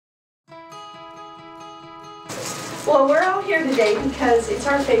Well, we're all here today because it's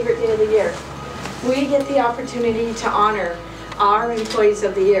our favorite day of the year. We get the opportunity to honor our employees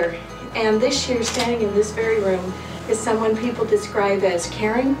of the year. And this year, standing in this very room, is someone people describe as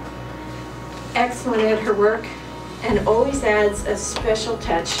caring, excellent at her work, and always adds a special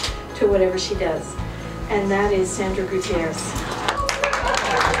touch to whatever she does. And that is Sandra Gutierrez.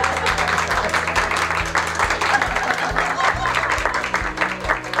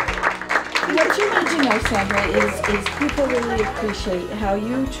 What you need to know, Sandra, is people really appreciate how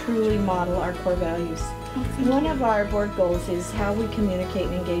you truly model our core values. One of our board goals is how we communicate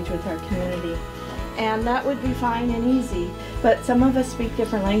and engage with our community. And that would be fine and easy, but some of us speak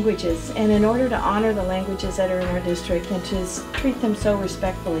different languages, and in order to honor the languages that are in our district and to treat them so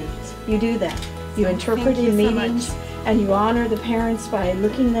respectfully, you do that. You interpret in meetings, and you honor the parents by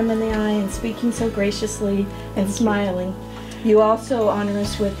looking them in the eye and speaking so graciously and smiling. You also honor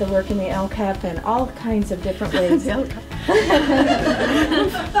us with the work in the LCAP and all kinds of different ways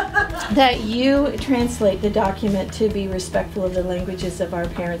that you translate the document to be respectful of the languages of our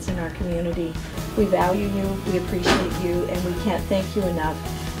parents and our community. We value you, we appreciate you, and we can't thank you enough.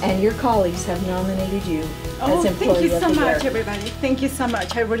 And your colleagues have nominated you as Employee of the Year. Thank you so much, everybody. Thank you so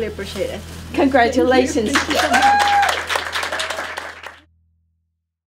much. I really appreciate it. Congratulations.